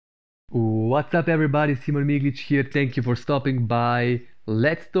What's up everybody, Simon Miglic here, thank you for stopping by.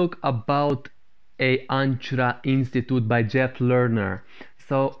 Let's talk about a Entre Institute by Jeff Lerner.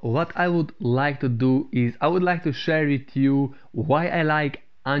 So what I would like to do is I would like to share with you why I like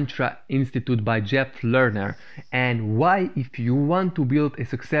Entre Institute by Jeff Lerner and why, if you want to build a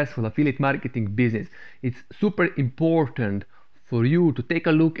successful affiliate marketing business, it's super important for you to take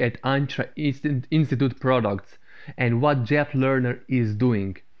a look at Entre Institute products and what Jeff Lerner is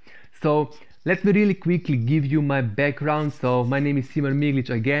doing. So let me really quickly give you my background. So my name is Simon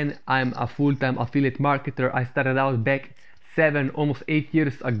Miglic again. I'm a full-time affiliate marketer. I started out back 7, almost 8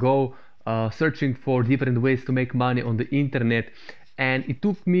 years ago, searching for different ways to make money on the internet, and it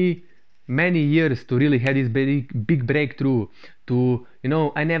took me many years to really have this big breakthrough.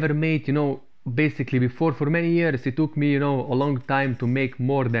 I never made, basically before, for many years it took me, a long time to make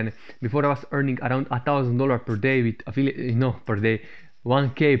more than before. I was earning around $1,000 per day with affiliate, per day,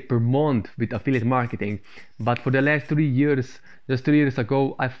 1K per month with affiliate marketing. But for the last 3 years, just 3 years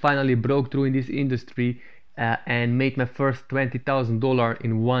ago, I finally broke through in this industry and made my first $20,000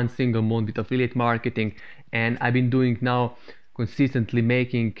 in one single month with affiliate marketing. And I've been doing now consistently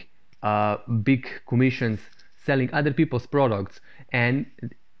making big commissions selling other people's products. And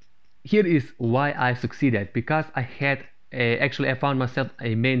here is why I succeeded, because I had I found myself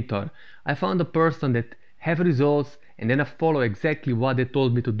a mentor. I found a person that have results, and then I follow exactly what they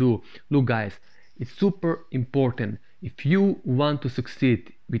told me to do. Look guys, it's super important. If you want to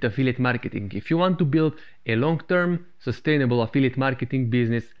succeed with affiliate marketing, if you want to build a long-term sustainable affiliate marketing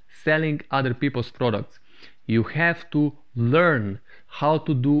business selling other people's products, you have to learn how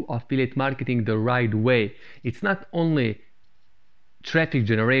to do affiliate marketing the right way. It's not only traffic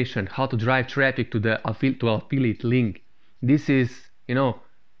generation, how to drive traffic to the affiliate link. This is,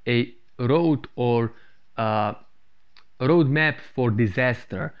 a road or roadmap for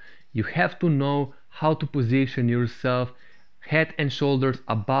disaster. You have to know how to position yourself head and shoulders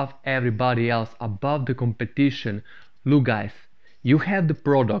above everybody else, above the competition. Look guys, you have the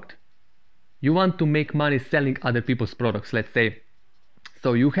product, you want to make money selling other people's products, let's say.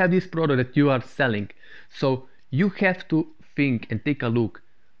 So you have this product that you are selling, so you have to think and take a look,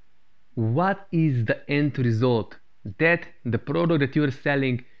 what is the end result that the product that you are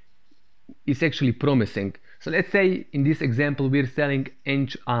selling is actually promising. So let's say in this example we're selling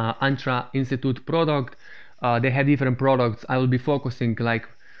Entre Institute product. They have different products. I will be focusing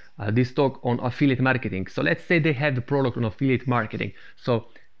this talk on affiliate marketing. So let's say they have the product on affiliate marketing. So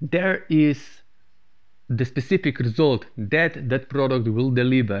there is the specific result that that product will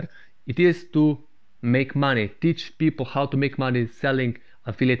deliver. It is to make money, teach people how to make money selling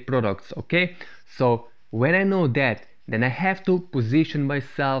affiliate products. Okay, so when I know that, then I have to position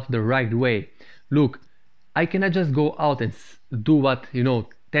myself the right way. Look, I cannot just go out and do what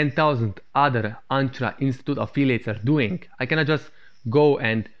 10,000 other Entre Institute affiliates are doing. I cannot just go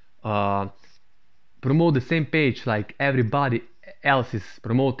and promote the same page like everybody else is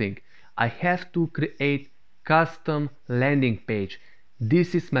promoting. I have to create custom landing page.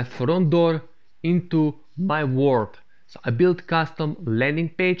 This is my front door into my world. So I build custom landing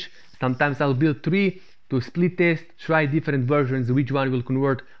page. Sometimes I'll build 3 to split test, try different versions, which one will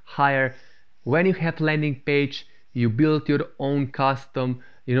convert higher. When you have landing page, you build your own custom,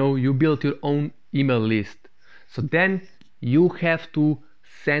 you build your own email list. So then you have to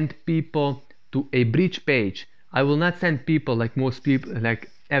send people to a bridge page. I will not send people like most people, like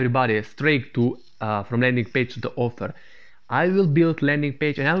everybody, straight to from landing page to the offer. I will build landing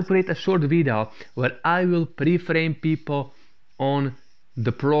page and I will create a short video where I will pre-frame people on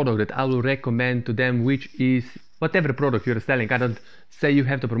the product that I will recommend to them, which is whatever product you're selling. I don't say you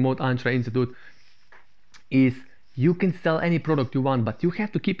have to promote Entre Institute. Is you can sell any product you want, but you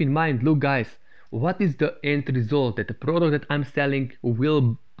have to keep in mind, look guys, what is the end result that the product that I'm selling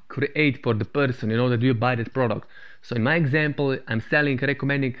will create for the person, that will buy that product. So in my example, I'm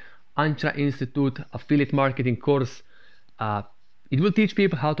recommending Entre Institute affiliate marketing course. It will teach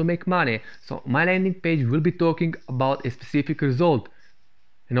people how to make money. So my landing page will be talking about a specific result,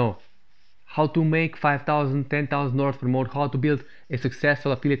 how to make $5,000, $10,000 per month, how to build a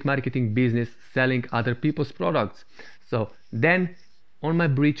successful affiliate marketing business selling other people's products. So then on my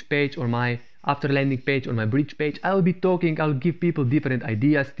bridge page or my after landing page, on my bridge page, I'll give people different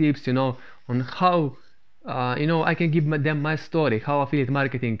ideas, tips, on how I can give them my story, how affiliate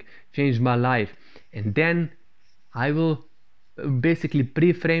marketing changed my life. And then I will basically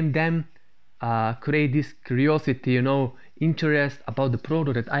pre-frame them, create this curiosity, interest about the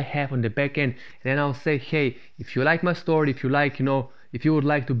product that I have on the back end. And then I'll say, hey, if you like my story, if you like, if you would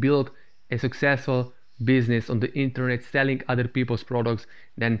like to build a successful business on the internet selling other people's products,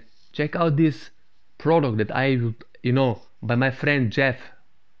 then check out this product that I would, by my friend Jeff,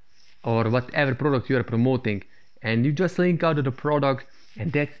 or whatever product you are promoting, and you just link out to the product,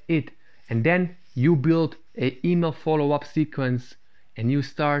 and that's it. And then you build a email follow-up sequence, and you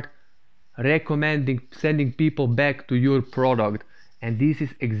start recommending, sending people back to your product. And this is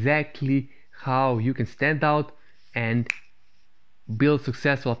exactly how you can stand out and build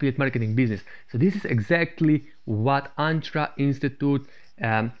successful affiliate marketing business. So this is exactly what Entre Institute,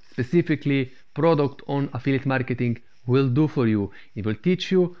 specifically product on affiliate marketing, will do for you. It will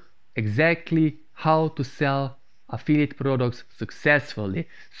teach you exactly how to sell affiliate products successfully.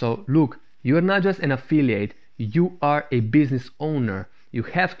 So look, you are not just an affiliate, you are a business owner. You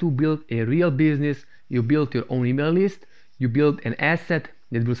have to build a real business. You build your own email list, you build an asset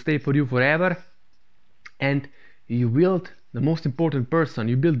that will stay for you forever, and you build the most important person.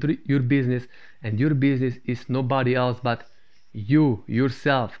 You build your business, and your business is nobody else but you,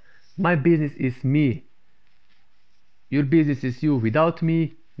 yourself. My business is me. Your business is you. Without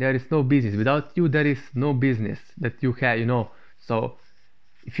me, there is no business. Without you, there is no business that you have, So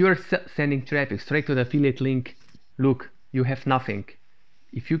if you are sending traffic straight to the affiliate link, look, you have nothing.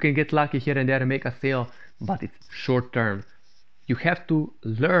 If you can get lucky here and there and make a sale, but it's short term. You have to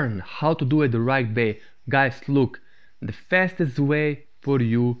learn how to do it the right way. Guys, look, the fastest way for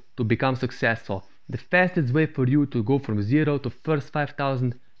you to become successful, the fastest way for you to go from zero to first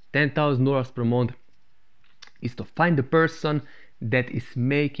 $5,000, $10,000 per month is to find the person that is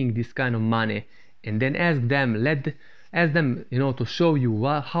making this kind of money, and then ask them, to show you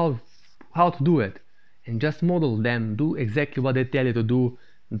how to do it, and just model them, do exactly what they tell you to do.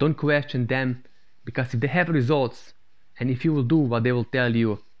 Don't question them, because if they have results, and if you will do what they will tell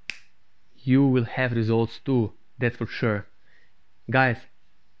you, you will have results too. That's for sure. Guys,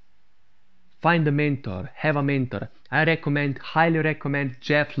 find a mentor, have a mentor. I highly recommend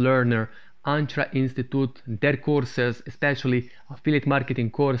Jeff Lerner, Entre Institute, their courses, especially affiliate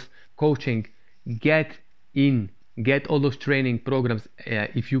marketing course, coaching. Get all those training programs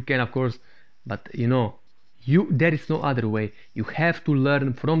if you can, of course, but there is no other way. You have to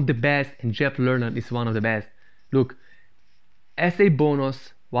learn from the best, and Jeff Lerner is one of the best. Look, as a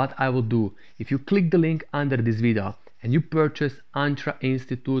bonus, what I will do, if you click the link under this video and you purchase Entre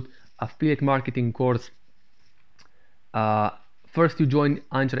Institute affiliate marketing course, first you join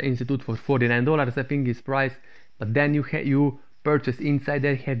Entre Institute for $49, I think is price, but then you purchase inside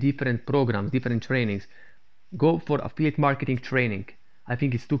there, have different programs, different trainings. Go for affiliate marketing training. I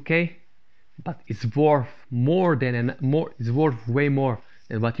think it's $2K, but it's worth way more than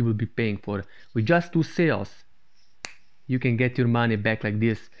what you will be paying for. With just 2 sales, you can get your money back like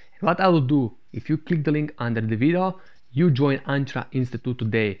this. And what I will do, if you click the link under the video, you join Entre Institute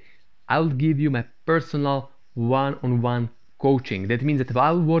today, I will give you my personal one-on-one coaching. That means that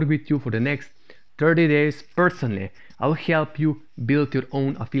I will work with you for the next 30 days personally. I will help you build your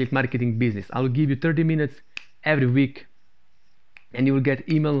own affiliate marketing business. I will give you 30 minutes every week, and you will get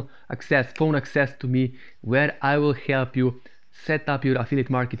email access, phone access to me, where I will help you set up your affiliate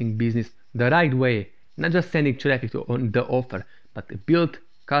marketing business the right way. Not just sending traffic on the offer, but build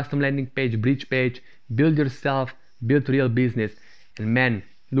custom landing page, bridge page, build yourself, build real business. And man,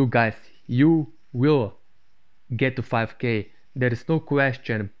 look guys, you will get to 5K. There is no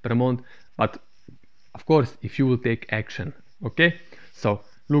question per month, but of course if you will take action. Okay, so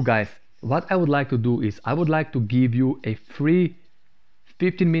look guys, what I would like to do is I would like to give you a free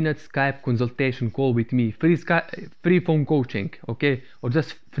 15-minute Skype consultation call with me, free phone coaching, okay, or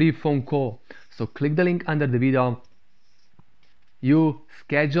just free phone call. So click the link under the video, you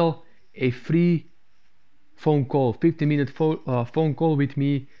schedule a free phone call, 15-minute phone call with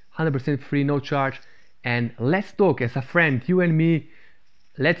me, 100% free, no charge, and let's talk as a friend, you and me.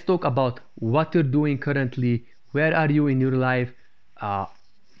 Let's talk about what you're doing currently, where are you in your life,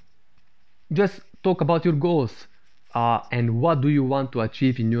 just talk about your goals, and what do you want to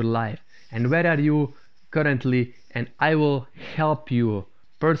achieve in your life, and where are you currently, and I will help you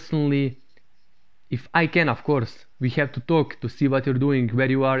personally if I can. Of course, we have to talk to see what you're doing, where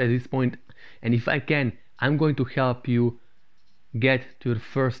you are at this point, and if I can, I'm going to help you get to your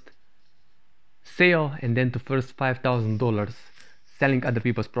first sale and then to first $5,000 selling other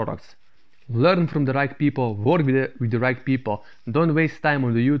people's products. Learn from the right people, work with the right people. Don't waste time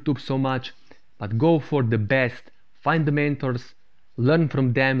on the YouTube so much, but go for the best. Find the mentors, learn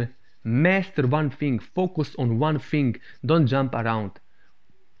from them, master one thing, focus on one thing, don't jump around.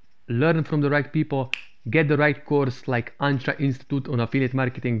 Learn from the right people, get the right course like Entre Institute on affiliate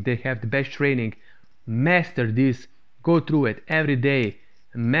marketing. They have the best training. Master this, go through it every day,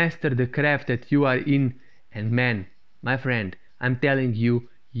 master the craft that you are in, and man, my friend, I'm telling you,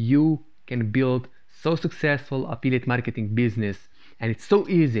 you can build so successful affiliate marketing business. And it's so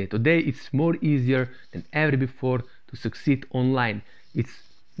easy. Today it's more easier than ever before to succeed online.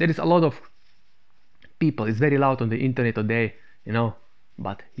 There is a lot of people, it's very loud on the internet today,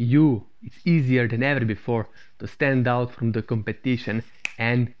 but it's easier than ever before to stand out from the competition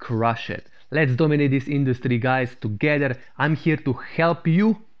and crush it. Let's dominate this industry, guys, together. I'm here to help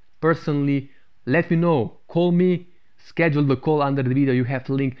you personally. Let me know, call me, schedule the call under the video. You have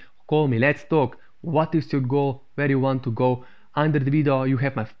the link, call me, let's talk. What is your goal, where you want to go? Under the video you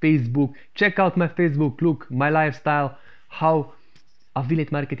have my Facebook. Check out my Facebook. Look, my lifestyle, how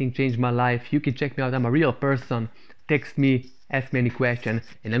affiliate marketing changed my life. You can check me out. I'm a real person. Text me, ask me any question,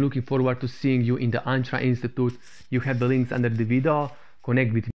 and I'm looking forward to seeing you in the Entre Institute. You have the links under the video. Connect with me.